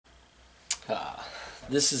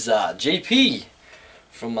This is JP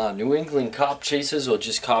from New England Copchasers, or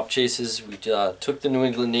just Copchasers. We took the New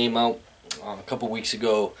England name out a couple weeks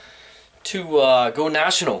ago to go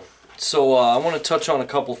national. So I want to touch on a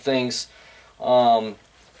couple things. Yeah,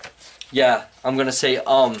 I'm gonna say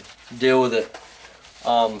deal with it.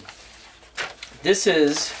 This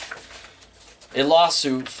is a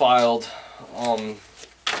lawsuit filed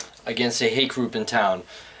against a hate group in town.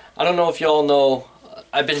 I don't know if y'all know,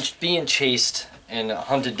 I've been being chased and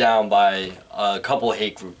hunted down by a couple of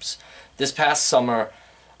hate groups. This past summer,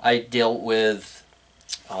 I dealt with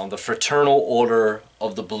the Fraternal Order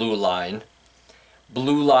of the Blue Line,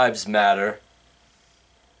 Blue Lives Matter,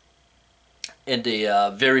 and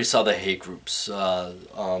various other hate groups.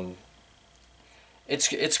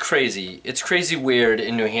 It's crazy. It's crazy weird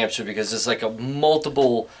in New Hampshire because there's like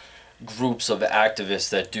multiple groups of activists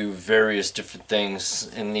that do various different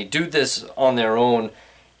things, and they do this on their own.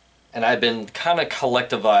 And I've been kind of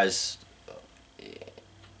collectivized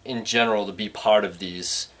in general to be part of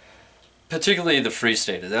these, particularly the Free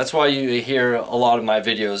Stater. That's why you hear a lot of my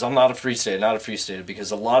videos, I'm not a Free Stater, not a Free Stater, because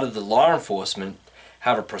a lot of the law enforcement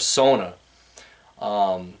have a persona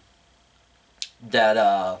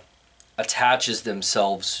that attaches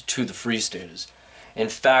themselves to the Free Staters. In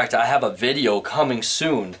fact, I have a video coming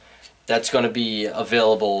soon that's going to be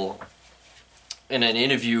available in an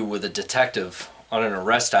interview with a detective on an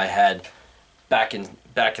arrest I had back in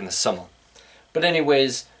the summer. But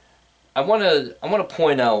anyways, I want to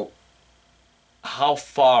point out how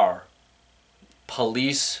far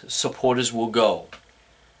police supporters will go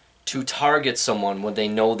to target someone when they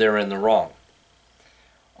know they're in the wrong.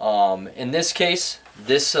 In this case,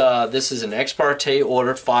 this is an ex parte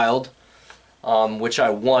order filed, which I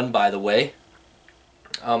won, by the way.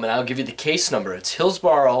 And I'll give you the case number. It's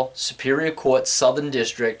Hillsborough Superior Court, Southern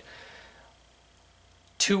District,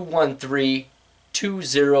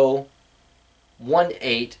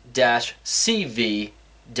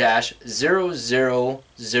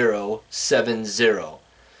 213-2018-CV-00070.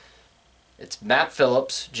 It's Matt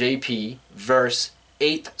Phillips, JP, versus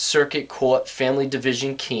 8th Circuit Court, Family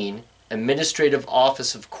Division, Keene, Administrative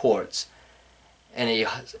Office of Courts, and a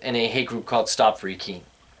hate group called Stop Free Keene.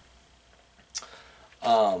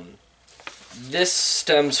 This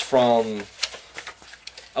stems from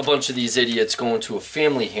a bunch of these idiots going to a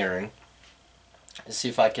family hearing. Let's see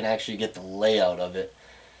if I can actually get the layout of it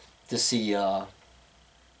to see if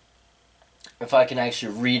I can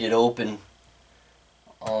actually read it open.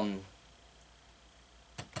 If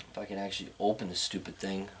I can actually open the stupid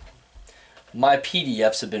thing. My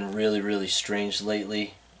PDFs have been really strange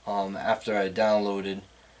lately. After I downloaded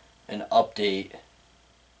an update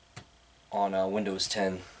on Windows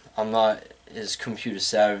 10. I'm not as computer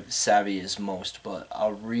savvy as most, but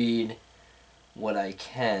I'll read what I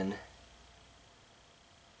can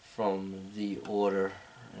from the order.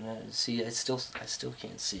 And I still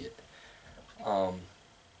can't see it.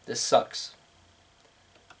 This sucks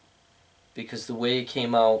because the way it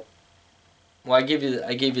came out. Well, I gave you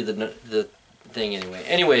the thing anyway.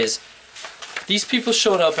 Anyways, these people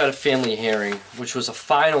showed up at a family hearing, which was a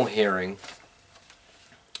final hearing.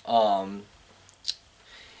 In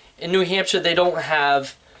New Hampshire, they do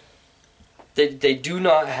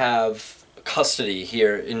not have custody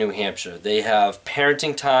here in New Hampshire. They have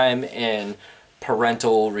parenting time and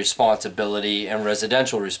parental responsibility and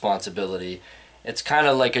residential responsibility. It's kind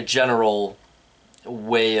of like a general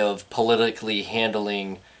way of politically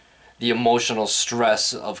handling the emotional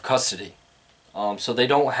stress of custody. So they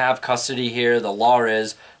don't have custody here. The law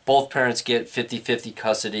is both parents get 50-50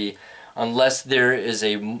 custody, unless there is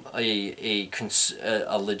a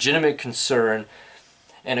legitimate concern,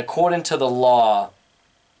 and according to the law,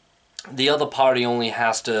 the other party only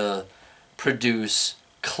has to produce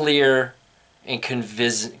clear and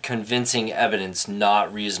convincing evidence,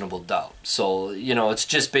 not reasonable doubt. So, you know, it's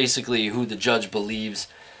just basically who the judge believes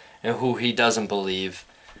and who he doesn't believe,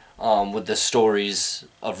 with the stories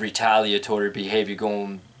of retaliatory behavior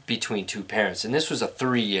going between two parents. And this was a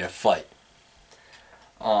 3-year fight.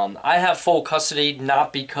 I have full custody,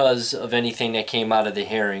 not because of anything that came out of the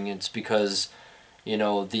hearing. It's because, you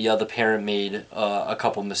know, the other parent made a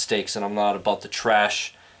couple mistakes, and I'm not about to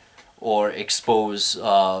trash or expose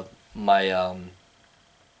my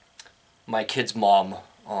kid's mom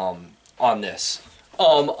on this.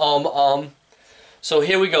 So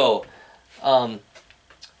here we go.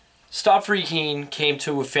 Stop Free Keene came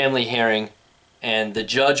to a family hearing, and the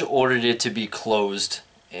judge ordered it to be closed.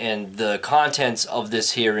 And the contents of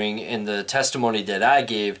this hearing and the testimony that I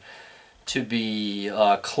gave to be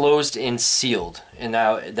closed and sealed. And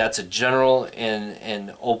now that's a general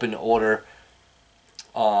and open order.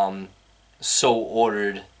 so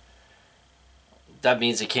ordered, that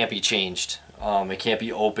means it can't be changed. It can't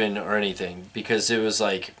be open or anything, because it was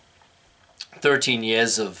like 13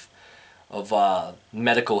 years of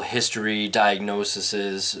medical history,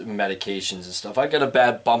 diagnoses, medications and stuff. I got a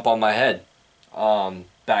bad bump on my head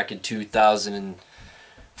back in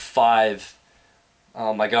 2005.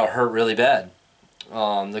 I got hurt really bad.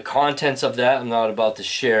 The contents of that I'm not about to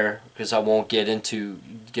share because I won't get into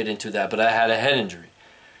that, but I had a head injury.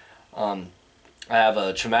 I have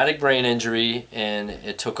a traumatic brain injury, and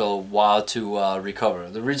it took a while to recover.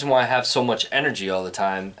 The reason why I have so much energy all the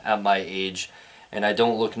time at my age, and I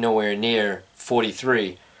don't look nowhere near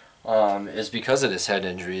 43, is because of this head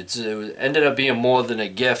injury. It ended up being more than a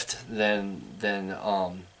gift than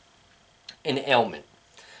an ailment.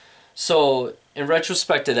 So in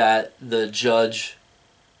retrospect to that, the judge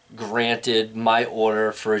granted my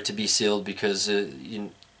order for it to be sealed because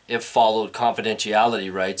it followed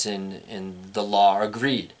confidentiality rights, and the law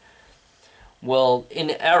agreed. Well, in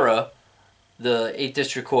error, the 8th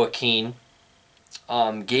District Court Keene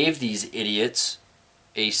gave these idiots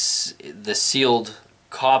the sealed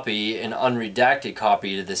copy, an unredacted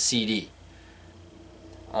copy to the CD.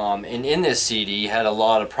 And in this CD had a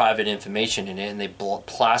lot of private information in it, and they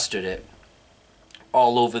plastered it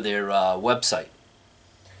all over their website.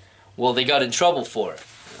 Well, they got in trouble for it.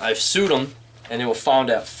 I've sued them, and they were found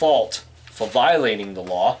at fault for violating the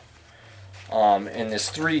law. And this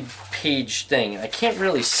 3-page thing, I can't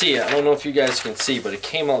really see it. I don't know if you guys can see, but it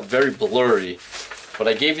came out very blurry. But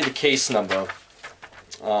I gave you the case number.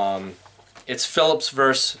 It's Phillips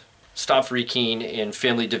versus Stop Free Keene and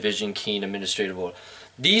Family Division Keene Administrative Order.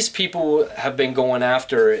 These people have been going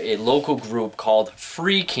after a local group called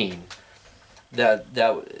Free Keene that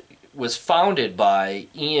was founded by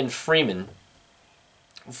Ian Freeman,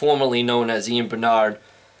 formerly known as Ian Bernard,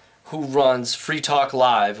 who runs Free Talk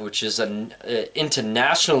Live, which is an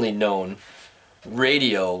internationally known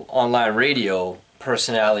online radio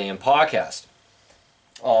personality and podcast.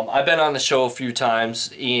 I've been on the show a few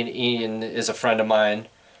times. Ian is a friend of mine.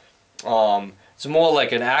 It's more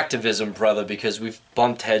like an activism brother because we've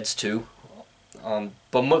bumped heads too.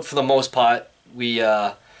 But for the most part, we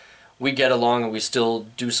get along, and we still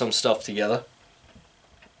do some stuff together.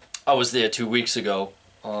 I was there 2 weeks ago.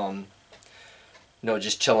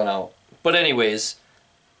 Just chilling out. But anyways,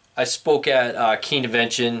 I spoke at Keene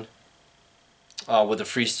Convention with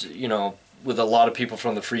with a lot of people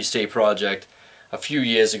from the Free State Project a few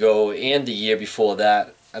years ago, and the year before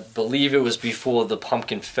that. I believe it was before the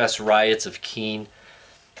Pumpkin Fest riots of Keene.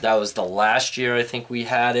 That was the last year I think we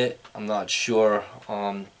had it. I'm not sure.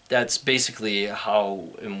 That's basically how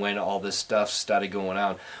and when all this stuff started going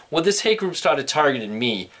on. Well, this hate group started targeting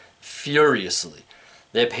me furiously.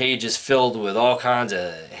 Their page is filled with all kinds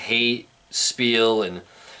of hate spiel, and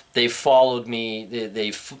they followed me.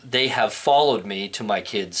 They have followed me to my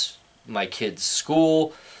kids'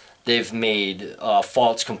 school. They've made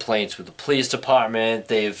false complaints with the police department.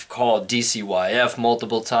 They've called DCYF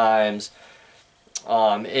multiple times.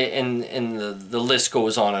 And the list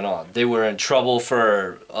goes on and on. They were in trouble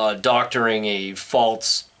for doctoring a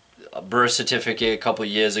false birth certificate a couple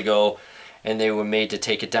of years ago, and they were made to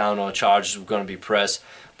take it down, or charges were going to be pressed.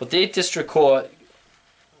 But the 8th District Court,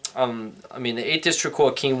 the 8th District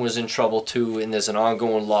Court Keene was in trouble too, and there's an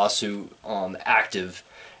ongoing lawsuit active,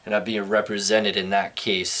 and I'm being represented in that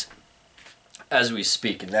case as we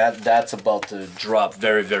speak, and that's about to drop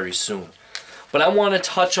very, very soon. But I want to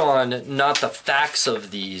touch on not the facts of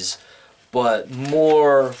these, but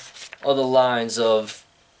more of the lines of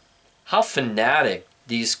how fanatic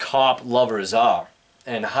these cop lovers are,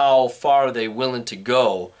 and how far are they willing to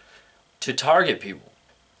go to target people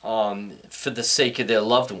for the sake of their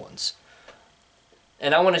loved ones.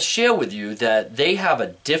 And I want to share with you that they have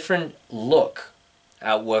a different look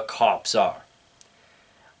at what cops are.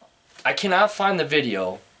 I cannot find the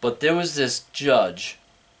video, but there was this judge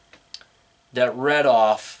that read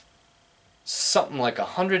off something like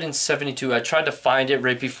 172. I tried to find it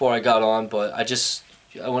right before I got on, but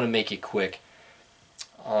I want to make it quick.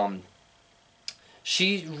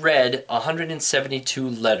 She read 172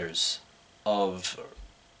 letters of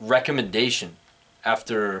recommendation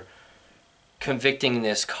after convicting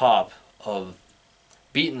this cop of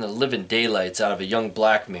beating the living daylights out of a young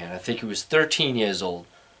black man. I think he was 13 years old.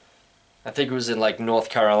 I think it was in like North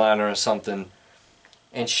Carolina or something.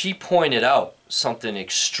 And she pointed out something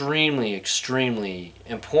extremely, extremely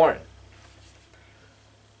important.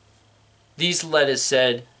 These letters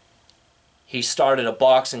said he started a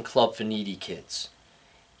boxing club for needy kids.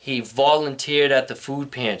 He volunteered at the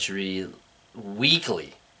food pantry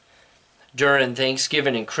weekly. During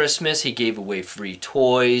Thanksgiving and Christmas, he gave away free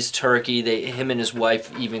toys, turkey. Him and his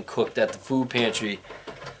wife even cooked at the food pantry.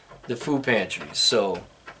 So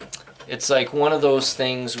it's like one of those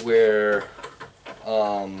things where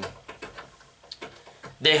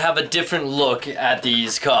they have a different look at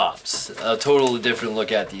these cops, a totally different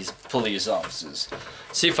look at these police officers.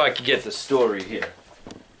 See if I can get the story here.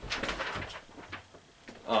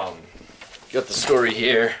 Got the story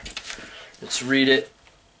here. Let's read it.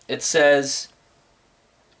 It says,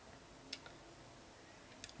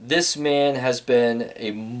 this man has been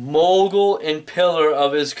a mogul and pillar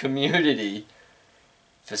of his community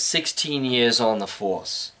for 16 years on the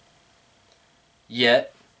force.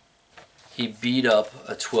 Yet, he beat up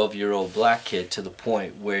a 12-year-old black kid to the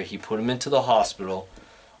point where he put him into the hospital,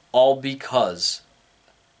 all because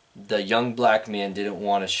the young black man didn't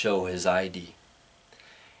want to show his ID.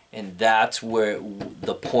 And that's where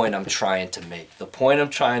the point I'm trying to make. The point I'm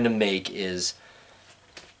trying to make is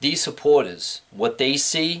these supporters, what they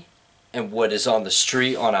see and what is on the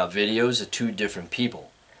street on our videos are two different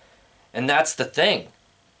people. And that's the thing.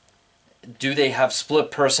 Do they have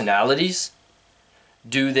split personalities?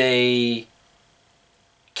 Do they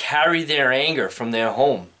carry their anger from their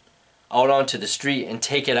home out onto the street and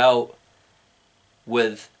take it out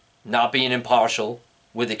with not being impartial,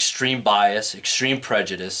 with extreme bias, extreme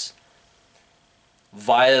prejudice,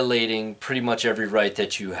 violating pretty much every right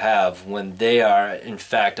that you have when they are in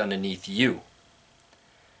fact underneath you?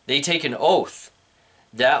 They take an oath.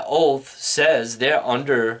 That oath says they're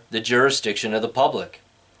under the jurisdiction of the public.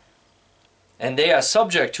 And they are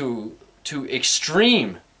subject to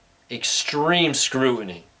extreme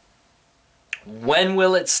scrutiny. When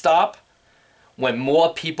will it stop? When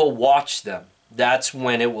more people watch them. That's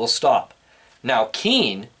when it will stop. Now,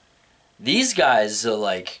 Keene, these guys are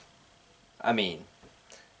like, I mean,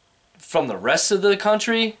 from the rest of the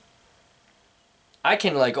country, I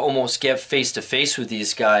can like almost get face to face with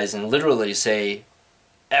these guys and literally say,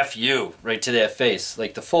 F you, right to their face,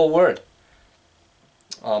 like the full word.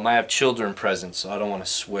 I have children present, so I don't want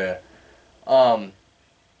to swear. So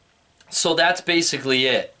that's basically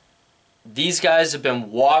it. These guys have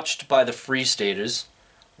been watched by the Free Staters,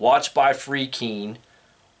 watched by Free Keene,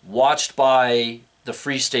 watched by the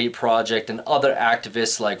Free State Project and other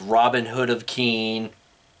activists like Robin Hood of Keene,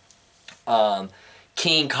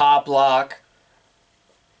 Keene Cop Block,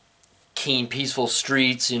 Keene Peaceful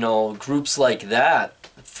Streets, you know, groups like that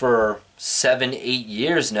for 7-8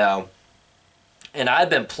 years now. And I've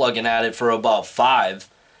been plugging at it for about 5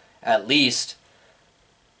 at least,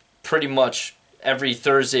 pretty much every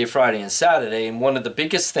Thursday, Friday, and Saturday. And one of the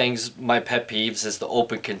biggest things, my pet peeves, is the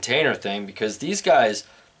open container thing, because these guys,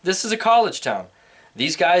 this is a college town.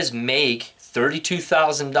 These guys make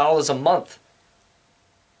 $32,000 a month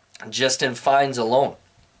just in fines alone,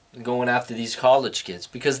 going after these college kids,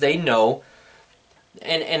 because they know,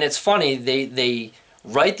 and it's funny, they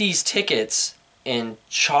write these tickets and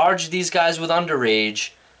charge these guys with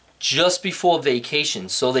underage just before vacation,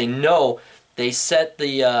 so they know they set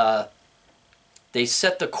the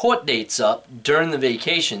court dates up during the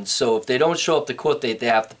vacation, so if they don't show up the court date, they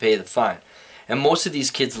have to pay the fine. And most of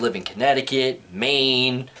these kids live in Connecticut,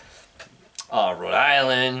 Maine, Rhode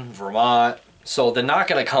Island, Vermont, so they're not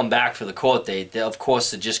going to come back for the court date. Of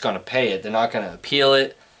course, they're just going to pay it. They're not going to appeal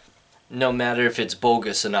it, no matter if it's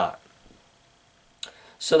bogus or not.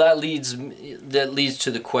 So that leads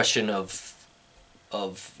to the question of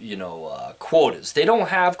you know, quotas. They don't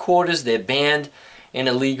have quotas. They're banned and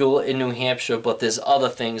illegal in New Hampshire, but there's other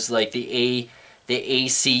things like the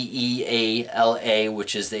ACEALA,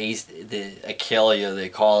 which is the ACALIA, they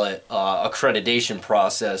call it, accreditation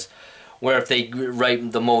process, where if they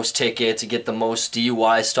write the most tickets and get the most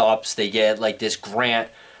DUI stops, they get like this grant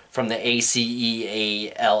from the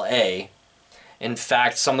ACEALA. In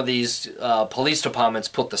fact, some of these police departments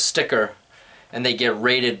put the sticker and they get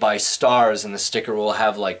rated by stars, and the sticker will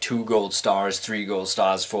have like 2 gold stars, 3 gold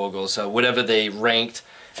stars, 4 gold stars, whatever they ranked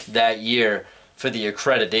that year for the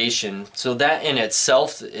accreditation. So that in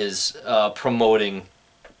itself is promoting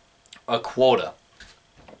a quota.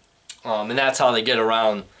 And that's how they get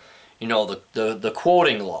around, you know, the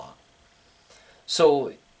quoting law.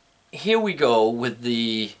 So here we go with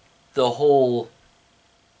the whole,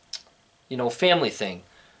 you know, family thing.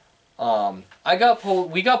 We got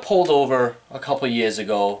pulled over a couple years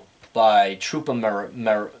ago by Trooper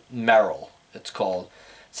Merrill, it's called.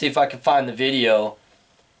 See if I can find the video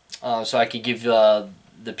so I could give the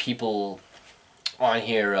people on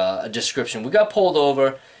here a description. We got pulled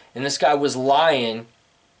over, and this guy was lying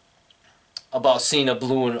about seeing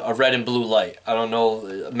a red and blue light. I don't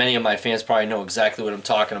know, many of my fans probably know exactly what I'm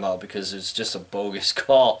talking about because it's just a bogus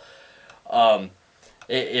call.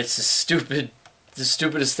 It's the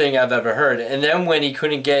stupidest thing I've ever heard. And then when he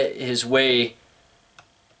couldn't get his way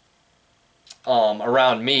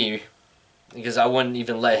around me, because I wouldn't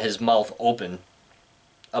even let his mouth open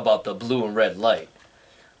about the blue and red light,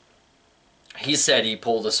 he said he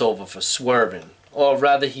pulled us over for swerving. Or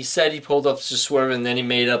rather, he said he pulled up for swerving, and then he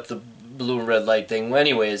made up the blue and red light thing. Well,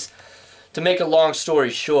 anyways, to make a long story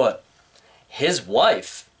short, his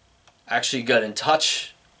wife actually got in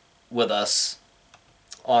touch with us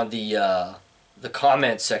on the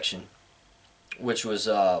comment section, which was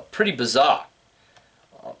pretty bizarre.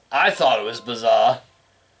 I thought it was bizarre,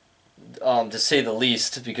 to say the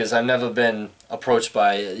least, because I've never been approached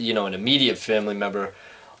by, you know, an immediate family member.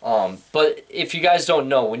 But if you guys don't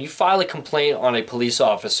know, when you file a complaint on a police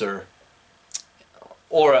officer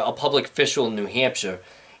or a public official in New Hampshire,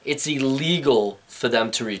 it's illegal for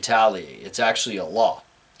them to retaliate. It's actually a law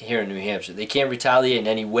here in New Hampshire. They can't retaliate in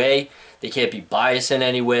any way. They can't be biased in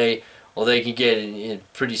any way, or they can get in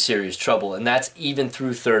pretty serious trouble, and that's even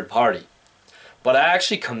through third party. But I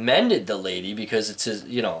actually commended the lady because it's his,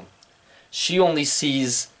 you know, she only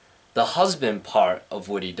sees the husband part of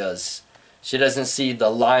what he does. She doesn't see the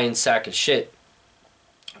lying sack of shit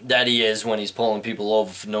that he is when he's pulling people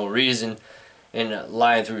over for no reason and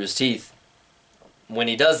lying through his teeth when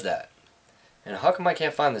he does that. And how come I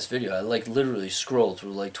can't find this video? I like literally scrolled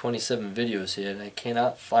through like 27 videos here and I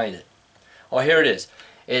cannot find it. Oh, here it is.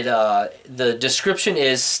 The description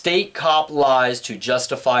is state cop lies to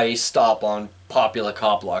justify a stop on popular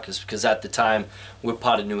cop blockers, because at the time we're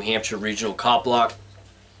part of New Hampshire Regional Cop Block,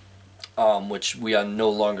 which we are no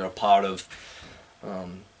longer a part of.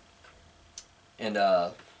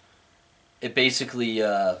 It basically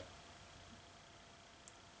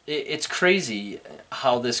it's crazy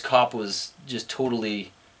how this cop was just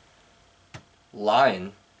totally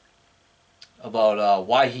lying about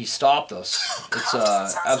why he stopped us. It's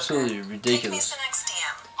absolutely ridiculous.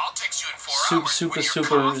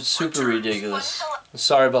 Super ridiculous.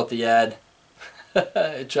 Sorry about the ad.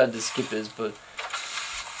 I tried to skip this, but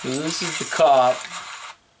this is the cop.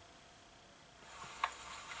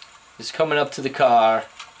 He's coming up to the car,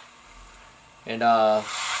 and I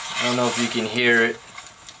don't know if you can hear it.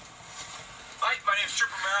 Hi, my name's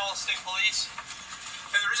Trooper Merrill, State Police.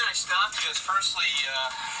 Hey, the reason I stopped you is firstly,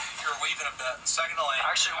 you're waving a bit. Secondly,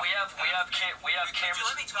 actually, we have cameras. Could you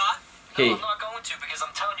let me talk? No, I'm not going to, because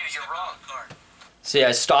I'm telling you, you're wrong. See,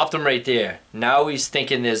 I stopped him right there. Now he's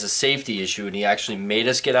thinking there's a safety issue, and he actually made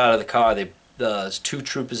us get out of the car. The two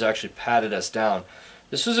troopers actually patted us down.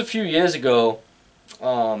 This was a few years ago,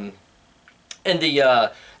 and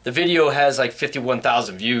the video has like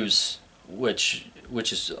 51,000 views, which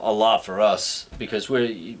is a lot for us, because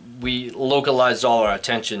we localized all our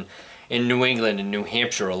attention in New England and New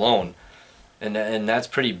Hampshire alone, and that's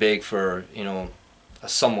pretty big for, you know, a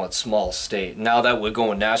somewhat small state. Now that we're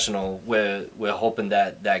going national, we're hoping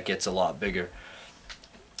that that gets a lot bigger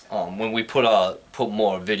when we put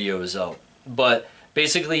more videos out. But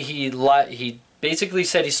basically he basically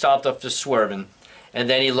said he stopped after swerving, and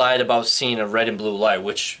then he lied about seeing a red and blue light,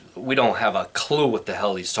 which we don't have a clue what the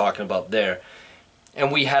hell he's talking about there.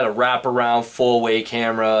 And we had a wraparound 4-way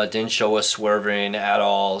camera, didn't show us swerving at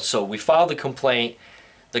all. So we filed a complaint.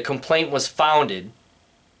 The complaint was founded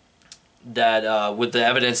that with the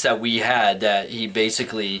evidence that we had, that he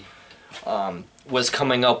basically was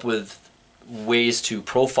coming up with ways to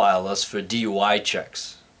profile us for DUI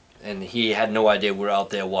checks, and he had no idea we're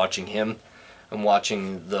out there watching him and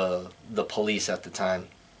watching the police at the time.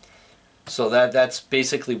 So that's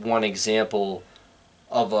basically one example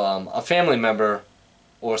of a family member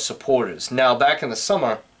or supporters. Now, back in the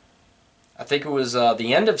summer, I think it was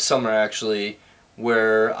the end of summer actually,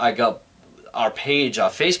 where I got our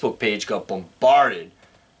Facebook page got bombarded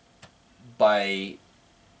by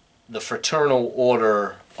the fraternal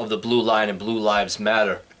order of the Blue Line and Blue Lives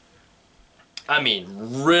Matter. I mean,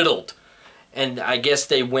 riddled. And I guess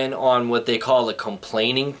they went on what they call a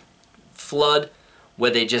complaining flood,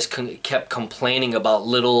 where they just kept complaining about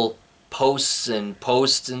little posts and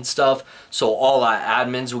stuff. So all our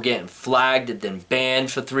admins were getting flagged and then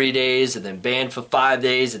banned for 3 days, and then banned for 5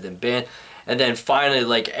 days, and then banned. And then finally,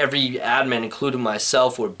 like, every admin, including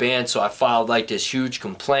myself, were banned. So I filed like this huge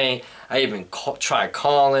complaint. I even tried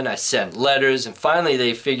calling. I sent letters, and finally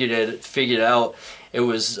they figured out it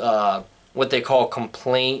was what they call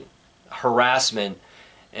complaint harassment,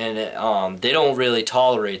 and they don't really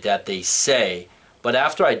tolerate that, they say. But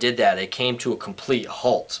after I did that, it came to a complete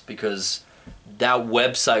halt, because that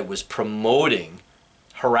website was promoting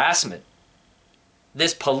harassment.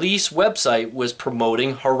 This police website was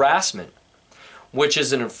promoting harassment, which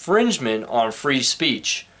is an infringement on free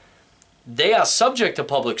speech. they are subject to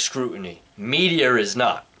public scrutiny. Media is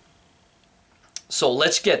not. So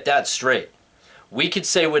let's get that straight. We could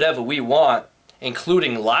say whatever we want,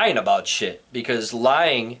 including lying about shit, because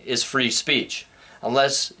lying is free speech.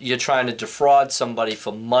 Unless you're trying to defraud somebody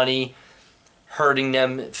for money, hurting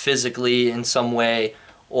them physically in some way,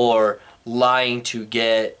 or lying to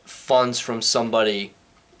get funds from somebody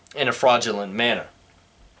in a fraudulent manner.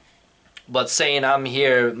 But saying I'm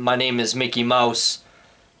here, my name is Mickey Mouse,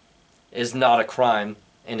 is not a crime,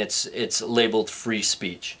 and it's labeled free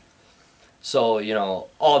speech. So, you know,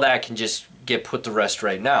 all that can just get put to rest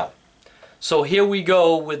right now. So here we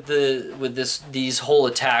go with these whole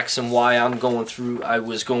attacks and why I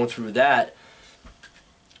was going through that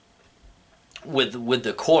with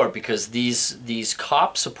the court, because these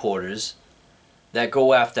cop supporters that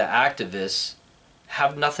go after activists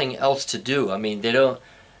have nothing else to do. I mean, they don't,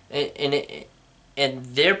 and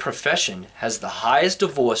their profession has the highest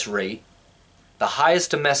divorce rate, the highest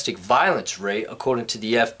domestic violence rate, according to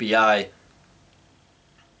the FBI.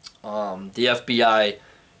 The FBI,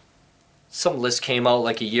 some list came out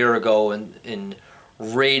like a year ago and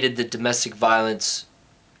rated the domestic violence.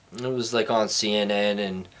 It was like on CNN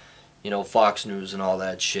and, you know, Fox News and all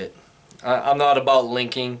that shit. I'm not about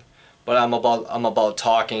linking, but I'm about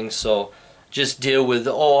talking. So just deal with,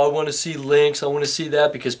 oh, I want to see links, I want to see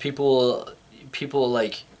that, because people are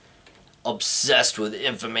like obsessed with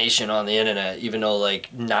information on the internet, even though like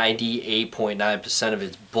 98.9% of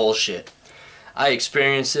it's bullshit. I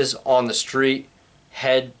experienced this on the street,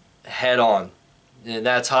 head on. And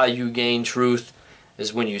that's how you gain truth,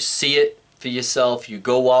 is when you see it for yourself, you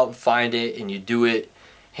go out and find it, and you do it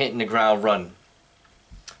hitting the ground running.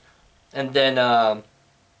 And then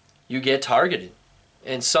you get targeted.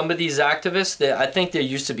 And some of these activists, I think there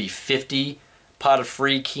used to be 50 part of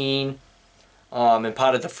Free Keene, and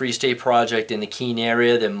part of the Free State Project in the Keene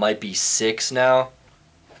area. There might be 6 now.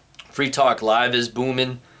 Free Talk Live is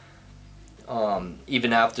booming.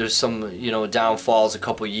 Even after some, you know, downfalls a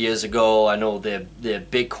couple years ago, I know their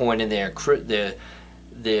Bitcoin and their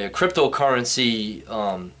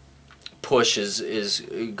cryptocurrency push is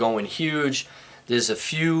going huge. There's a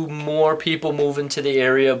few more people moving to the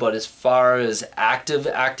area, but as far as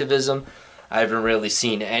activism, I haven't really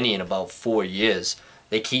seen any in about 4 years.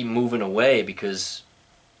 They keep moving away because,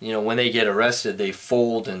 you know, when they get arrested, they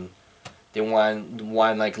fold and they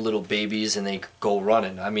whine like little babies and they go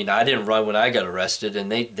running. I mean, I didn't run when I got arrested,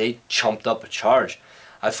 and they chumped up a charge.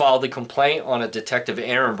 I filed a complaint on a Detective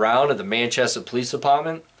Aaron Brown of the Manchester Police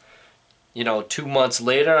Department. You know, 2 months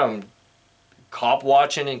later, I'm cop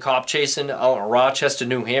watching and cop chasing out in Rochester,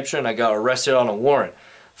 New Hampshire, and I got arrested on a warrant.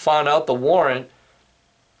 Found out the warrant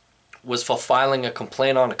was for filing a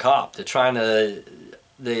complaint on a cop. They're trying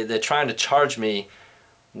to charge me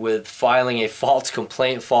with filing a false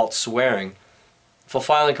complaint, false swearing, for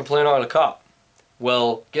filing a complaint on a cop.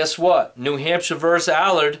 Well, guess what? New Hampshire versus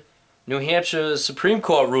Allard, New Hampshire Supreme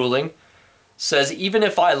Court ruling, says even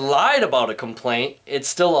if I lied about a complaint, it's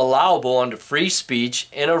still allowable under free speech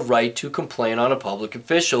and a right to complain on a public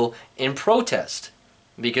official in protest,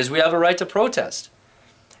 because we have a right to protest.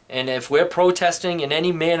 And if we're protesting in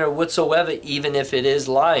any manner whatsoever, even if it is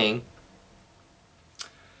lying,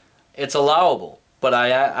 it's allowable. But I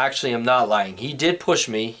actually am not lying. He did push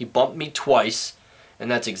me. He bumped me twice,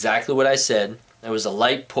 and that's exactly what I said. It was a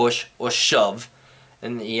light push or shove,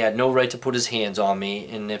 and he had no right to put his hands on me.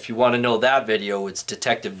 And if you want to know that video, it's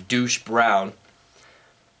Detective Douche Brown.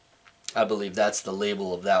 I believe that's the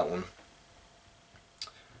label of that one.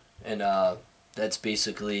 And that's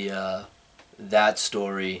basically that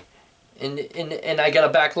story. And I got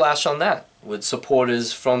a backlash on that with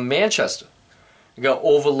supporters from Manchester. I got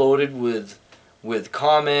overloaded with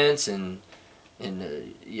comments and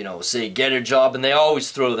you know, say get a job, and they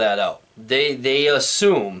always throw that out. They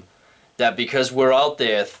assume that because we're out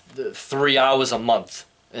there 3 hours a month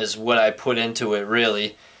is what I put into it,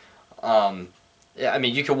 really. I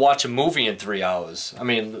mean, you can watch a movie in 3 hours. I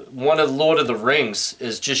mean, one of Lord of the Rings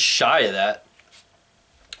is just shy of that.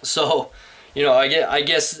 So, you know, I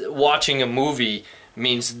guess watching a movie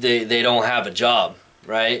means they don't have a job,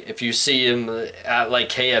 right? If you see them at like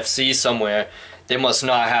KFC somewhere, they must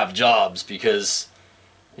not have jobs because,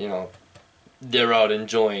 you know, they're out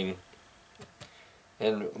enjoying.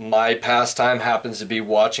 And my pastime happens to be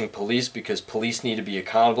watching police, because police need to be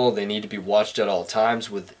accountable. They need to be watched at all times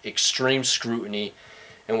with extreme scrutiny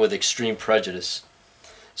and with extreme prejudice.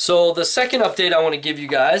 So the second update I want to give you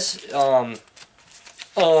guys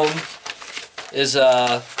is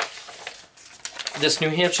this New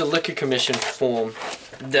Hampshire Liquor Commission form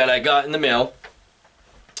that I got in the mail.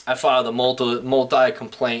 I filed a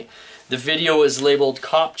multi-complaint The video is labeled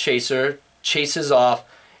 "Cop Chaser Chases Off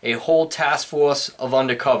a Whole Task Force of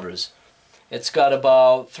Undercovers." It's got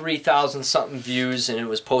about 3,000 something views, and it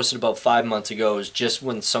was posted about 5 months ago. It was just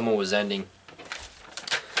when summer was ending.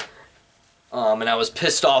 And I was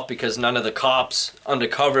pissed off because none of the cops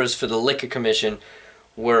undercovers for the Liquor Commission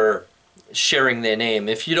were sharing their name.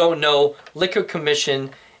 If you don't know, Liquor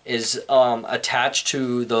Commission is attached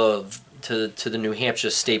to the New Hampshire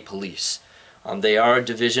State Police. They are a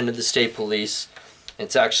division of the State Police.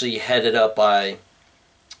 It's actually headed up by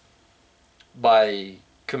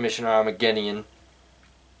Commissioner Armageddon,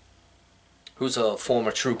 who's a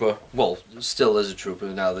former trooper. Well, still is a trooper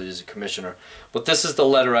now that he's a commissioner. But this is the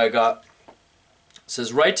letter I got. It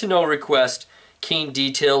says, "Right to know request, keen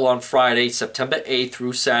detail on Friday, September 8th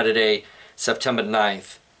through Saturday, September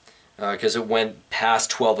 9th." Because it went past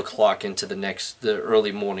 12 o'clock into the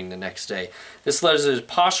early morning the next day. This letter is a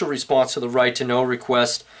partial response to the right to know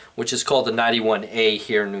request, which is called the 91A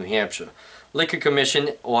here in New Hampshire. Liquor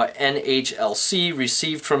Commission, or NHLC,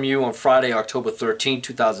 received from you on Friday, October 13,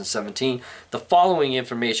 2017, the following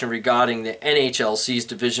information regarding the NHLC's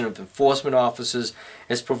Division of Enforcement Officers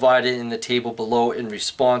is provided in the table below in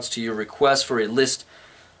response to your request for a list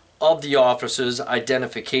of the officers'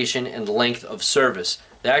 identification and length of service.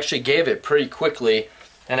 They actually gave it pretty quickly,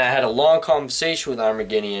 and I had a long conversation with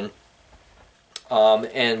Armageddon,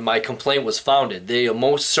 and my complaint was founded. They are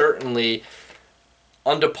most certainly,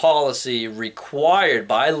 under policy, required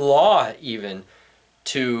by law even,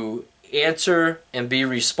 to answer and be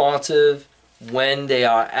responsive when they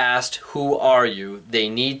are asked, "Who are you?" They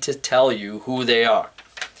need to tell you who they are.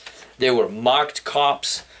 They were marked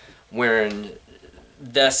cops wearing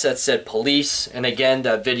vests that said police, and again,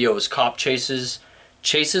 that video is "Cop chases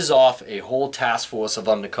off a whole task force of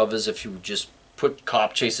undercovers." If you just put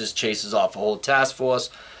 "Cop chases off a whole task force"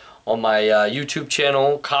 on my YouTube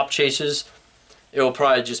channel, Cop Chasers, it will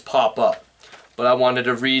probably just pop up. But I wanted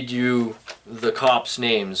to read you the cops'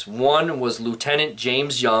 names. One was Lieutenant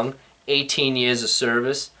James Young, 18 years of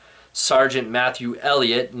service. Sergeant Matthew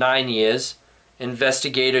Elliott, 9 years.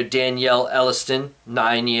 Investigator Danielle Elliston,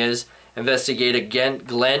 9 years. Investigator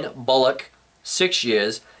Glenn Bullock, 6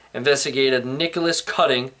 years. Investigator Nicholas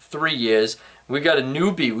Cutting, 3 years. We got a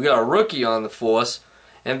newbie, we got a rookie on the force.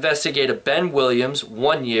 Investigator Ben Williams,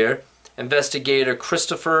 1 year. Investigator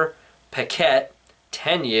Christopher Paquette,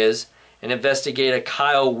 10 years. And Investigator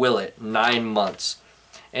Kyle Willett, 9 months.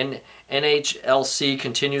 And NHLC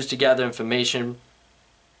continues to gather information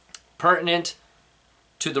pertinent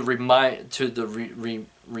to the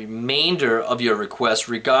remainder of your request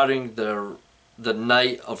regarding the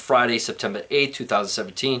night of Friday, September 8,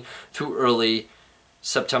 2017 through early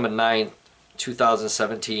September 9,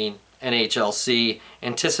 2017. NHLC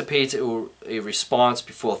anticipates a response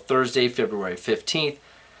before Thursday, February 15th,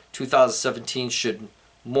 2017. Should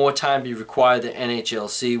more time be required, the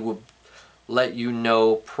NHLC will let you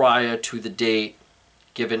know prior to the date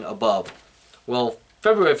given above. Well,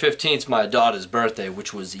 February 15th is my daughter's birthday,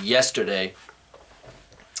 which was yesterday.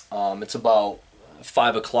 It's about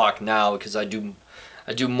 5 o'clock now because I do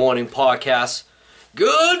morning podcasts.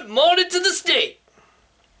 Good morning to the state.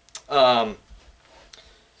 So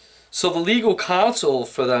the legal counsel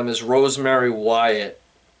for them is Rosemary Wyatt,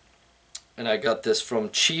 and I got this from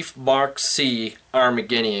Chief Mark C.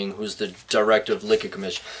 Armageddon, who's the director of Liquor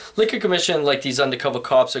Commission. Liquor Commission, like these undercover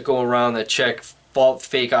cops that go around that check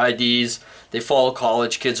fake IDs. They follow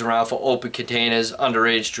college kids around for open containers,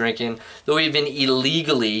 underage drinking. They'll even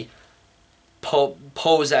illegally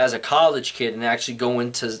pose as a college kid and actually go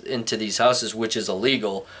into these houses, which is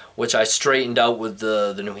illegal, which I straightened out with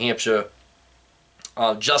the New Hampshire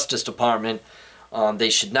Justice Department. They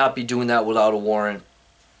should not be doing that without a warrant.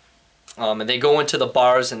 And they go into the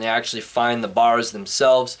bars and they actually fine the bars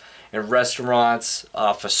themselves and restaurants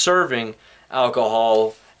for serving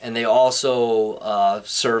alcohol, and they also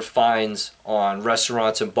serve fines on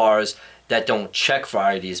restaurants and bars that don't check for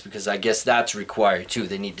IDs, because I guess that's required too.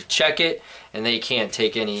 They need to check it, and they can't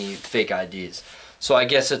take any fake IDs. So I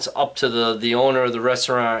guess it's up to the owner of the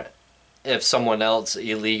restaurant if someone else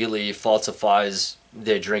illegally falsifies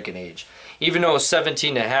their drinking age. Even though a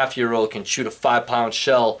 17-and-a-half-year-old can shoot a 5-pound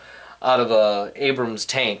shell out of a Abrams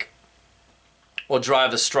tank, or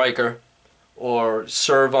drive a Stryker, or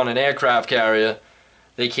serve on an aircraft carrier,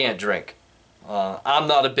 they can't drink. I'm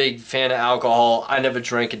not a big fan of alcohol. I never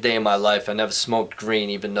drank a day in my life. I never smoked green,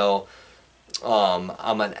 even though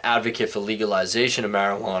I'm an advocate for legalization of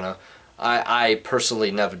marijuana. I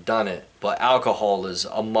personally never done it, but alcohol is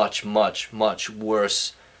a much, much, much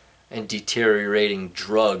worse and deteriorating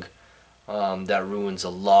drug that ruins a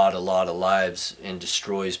lot of lives and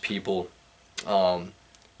destroys people.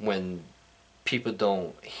 when people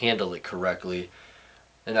don't handle it correctly.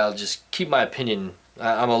 And I'll just keep my opinion.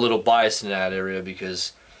 I'm a little biased in that area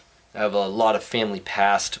because I have a lot of family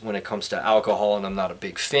past when it comes to alcohol, and I'm not a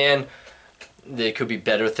big fan. There could be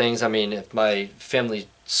better things. I mean, if my family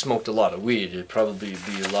smoked a lot of weed, it'd probably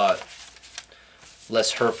be a lot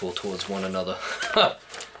less hurtful towards one another.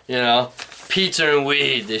 You know, pizza and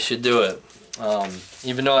weed, they should do it.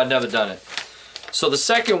 Even though I've never done it. So the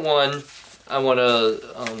second one I want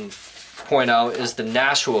to point out is the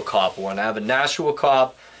Nashua cop one. I have a Nashua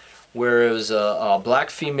cop where it was a black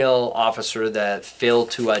female officer that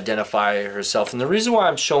failed to identify herself. And the reason why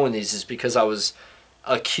I'm showing these is because I was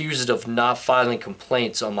accused of not filing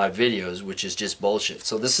complaints on my videos, which is just bullshit.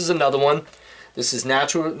 So this is another one. This is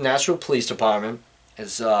Nashua Police Department.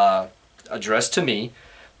 It's addressed to me,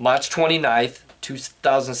 March 29th,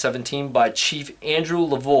 2017, by Chief Andrew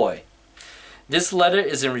Lavoie. This letter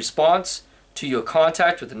is in response to your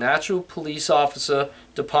contact with the Nashua Police Officer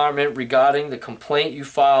Department regarding the complaint you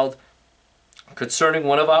filed concerning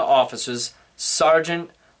one of our officers, Sergeant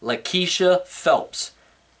Lakeisha Phelps.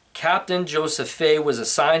 Captain Joseph Fay was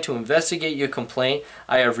assigned to investigate your complaint.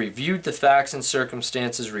 I have reviewed the facts and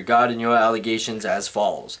circumstances regarding your allegations as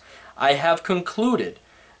follows. I have concluded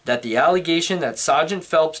that the allegation that Sergeant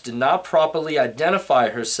Phelps did not properly identify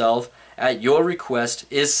herself at your request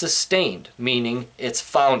is sustained, meaning it's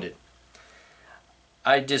founded.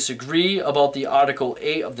 I disagree about the Article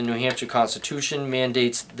 8 of the New Hampshire Constitution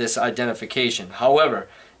mandates this identification. However,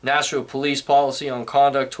 Nashua Police policy on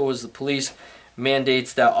conduct towards the police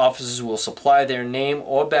mandates that officers will supply their name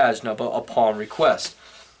or badge number upon request.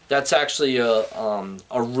 That's actually a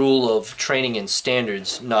rule of training and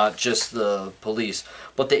standards, not just the police.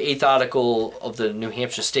 But the 8th article of the New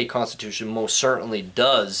Hampshire State Constitution most certainly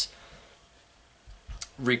does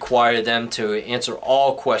require them to answer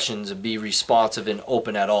all questions and be responsive and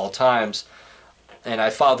open at all times. And I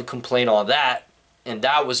filed a complaint on that, and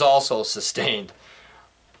that was also sustained.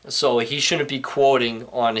 So he shouldn't be quoting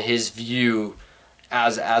on his view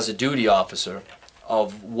as a duty officer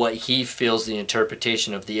of what he feels the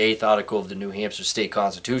interpretation of the 8th article of the New Hampshire State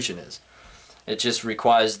Constitution is. It just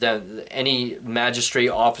requires them, any magistrate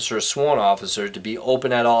officer or sworn officer, to be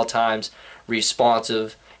open at all times,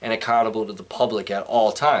 responsive, and accountable to the public at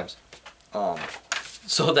all times.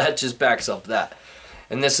 So that just backs up that.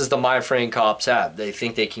 And this is the mind frame cops have. They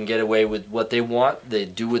think they can get away with what they want. They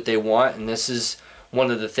do what they want. And this is one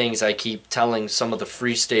of the things I keep telling some of the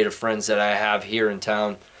Free Stater friends that I have here in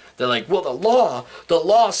town. They're like, well, the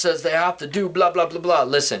law says they have to do blah, blah, blah, blah.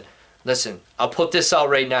 Listen, I'll put this out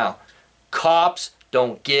right now. Cops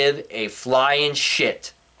don't give a flying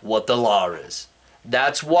shit what the law is.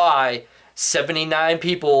 That's why 79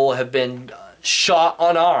 people have been shot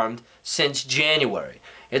unarmed since January.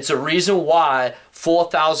 It's a reason why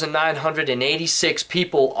 4,986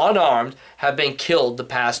 people unarmed have been killed the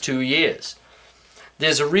past 2 years.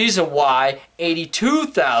 There's a reason why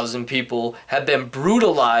 82,000 people have been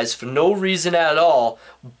brutalized for no reason at all,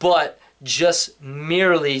 but just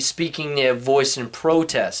merely speaking their voice in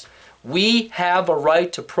protest. We have a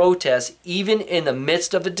right to protest even in the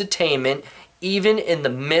midst of a detainment, even in the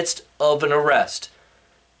midst of an arrest.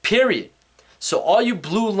 Period. So all you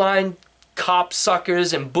blue line cop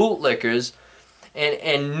suckers and bootlickers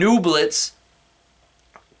and nooblets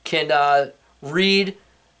can read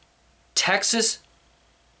Texas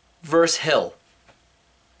versus Hill,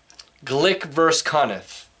 Glick versus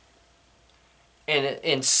Cuniff,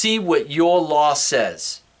 and see what your law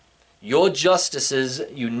says. Your justices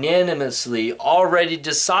unanimously already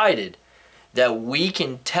decided that we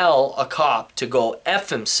can tell a cop to go F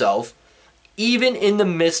himself even in the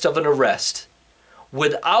midst of an arrest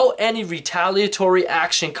without any retaliatory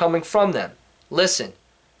action coming from them. Listen,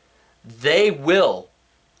 they will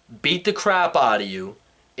beat the crap out of you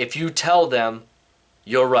if you tell them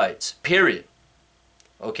your rights, period.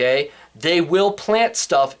 Okay? They will plant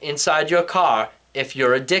stuff inside your car if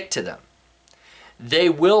you're a dick to them. They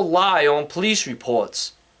will lie on police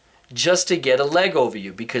reports just to get a leg over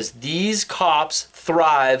you, because these cops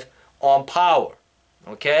thrive on power.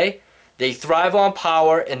 Okay? They thrive on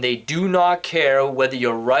power, and they do not care whether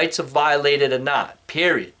your rights are violated or not,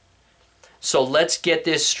 period. So let's get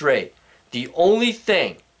this straight. The only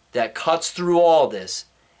thing that cuts through all this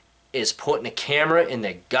is putting a camera in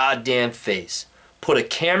their goddamn face. Put a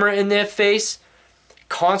camera in their face,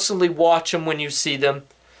 constantly watch them when you see them,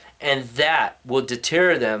 and that will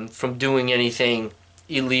deter them from doing anything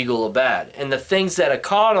illegal or bad. And the things that are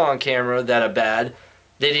caught on camera that are bad,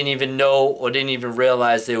 they didn't even know or didn't even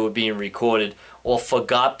realize they were being recorded or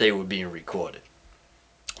forgot they were being recorded.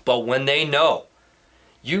 But when they know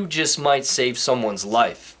you just might save someone's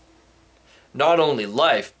life. Not only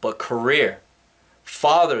life, but career.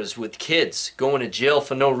 Fathers with kids going to jail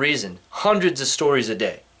for no reason. Hundreds of stories a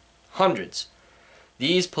day. Hundreds.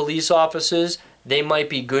 These police officers, they might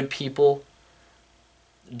be good people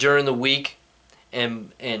during the week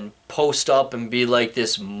and post up and be like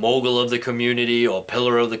this mogul of the community or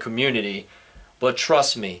pillar of the community. But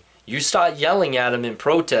trust me, you start yelling at them in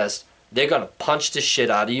protest, they're going to punch the shit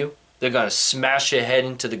out of you. They're going to smash your head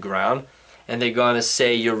into the ground. And they're going to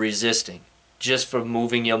say you're resisting just for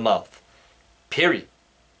moving your mouth. Period.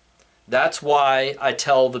 That's why I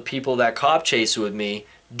tell the people that cop chase with me,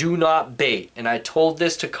 do not bait. And I told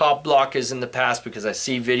this to cop blockers in the past because I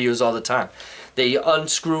see videos all the time. They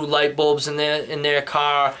unscrew light bulbs in their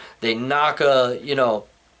car. They knock a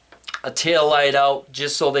tail light out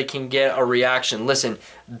just so they can get a reaction. Listen,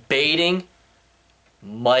 baiting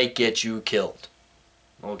might get you killed.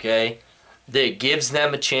 Okay? That gives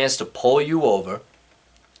them a chance to pull you over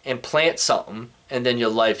and plant something, and then your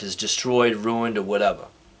life is destroyed, ruined, or whatever.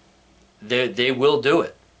 They will do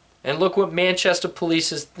it. And look what Manchester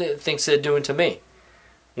police thinks they're doing to me.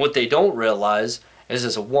 What they don't realize is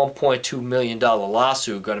there's a $1.2 million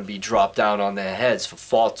lawsuit going to be dropped down on their heads for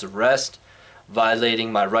false arrest,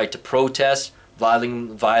 violating my right to protest,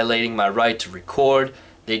 violating my right to record.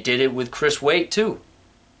 They did it with Chris Waite too.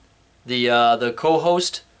 The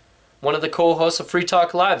co-host, one of the co-hosts of Free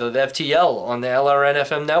Talk Live of FTL on the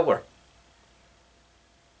LRN-FM network.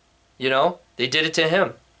 You know, they did it to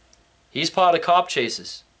him. He's part of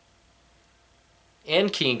Copchasers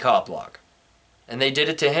and Keen Cop Block. And they did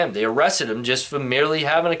it to him. They arrested him just for merely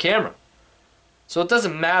having a camera. So it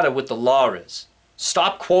doesn't matter what the law is.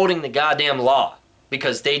 Stop quoting the goddamn law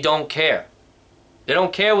because they don't care. They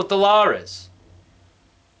don't care what the law is.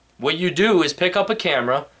 What you do is pick up a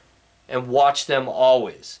camera and watch them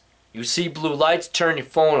always. You see blue lights, turn your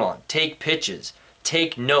phone on. Take pictures.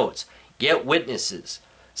 Take notes. Get witnesses.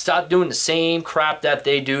 Stop doing the same crap that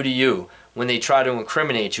they do to you when they try to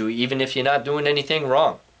incriminate you, even if you're not doing anything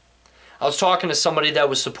wrong. I was talking to somebody that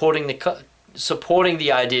was supporting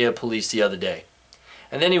the idea of police the other day.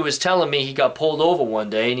 And then he was telling me he got pulled over one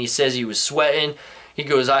day and he says he was sweating. He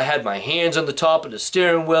goes, I had my hands on the top of the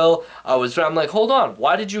steering wheel. I'm like, hold on.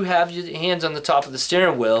 Why did you have your hands on the top of the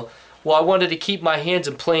steering wheel? Well, I wanted to keep my hands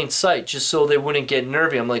in plain sight just so they wouldn't get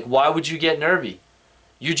nervy. I'm like, why would you get nervy?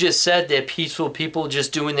 You just said they're peaceful people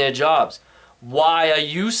just doing their jobs. Why are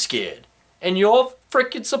you scared? And you're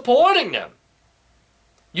freaking supporting them.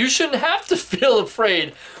 You shouldn't have to feel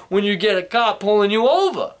afraid when you get a cop pulling you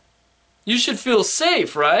over. You should feel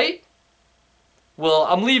safe, right? Well,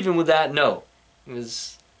 I'm leaving with that note.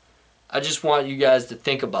 Because I just want you guys to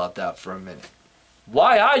think about that for a minute.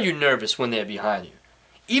 Why are you nervous when they're behind you?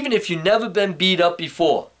 Even if you've never been beat up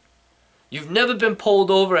before. You've never been pulled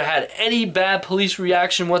over or had any bad police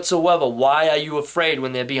reaction whatsoever. Why are you afraid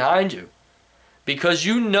when they're behind you? Because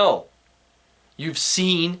you know, you've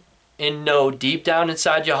seen and know deep down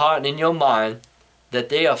inside your heart and in your mind that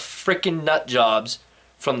they are freaking nut jobs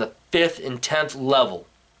from the 5th and 10th level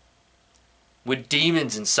with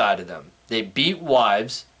demons inside of them. They beat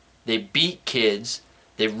wives, they beat kids,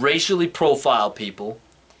 they racially profile people,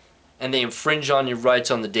 and they infringe on your rights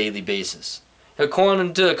on the daily basis.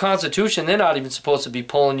 According to the Constitution, they're not even supposed to be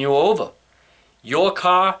pulling you over. Your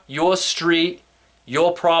car, your street,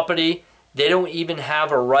 your property, they don't even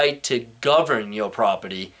have a right to govern your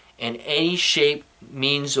property in any shape,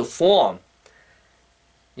 means, or form.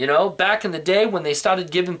 You know, back in the day when they started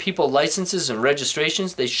giving people licenses and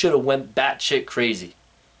registrations, they should have went batshit crazy.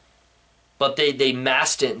 But they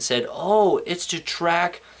masked it and said, oh, it's to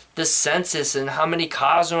track the census and how many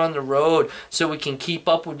cars are on the road so we can keep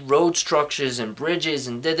up with road structures and bridges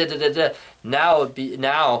and da-da-da-da-da.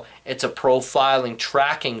 Now it's a profiling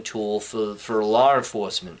tracking tool for law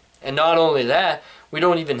enforcement. And not only that, we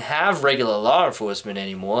don't even have regular law enforcement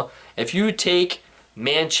anymore. If you take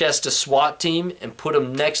Manchester SWAT team and put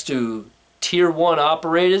them next to Tier 1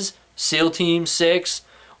 operators, SEAL Team 6,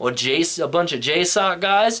 or a bunch of JSOC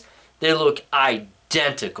guys, they look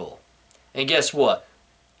identical. And guess what?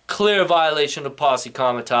 Clear violation of Posse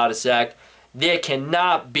Comitatus Act. There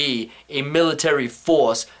cannot be a military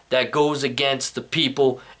force that goes against the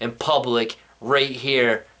people and public right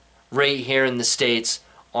here in the States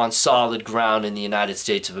on solid ground in the United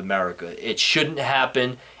States of America. It shouldn't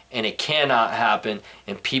happen and it cannot happen,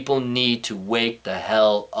 and people need to wake the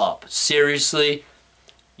hell up. Seriously,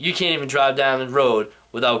 you can't even drive down the road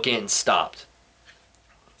without getting stopped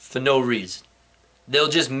for no reason. They'll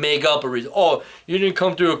just make up a reason. Oh, you didn't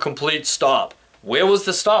come through a complete stop. Where was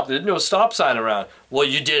the stop? There's no stop sign around. Well,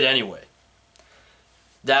 you did anyway.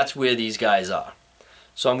 That's where these guys are.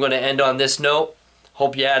 So I'm going to end on this note.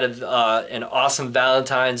 Hope you had an awesome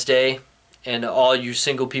Valentine's Day. And all you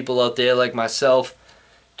single people out there like myself,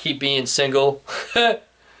 keep being single.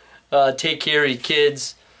 Take care of your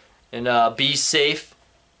kids. And be safe.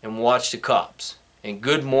 And watch the cops. And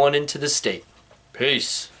good morning to the state.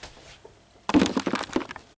 Peace.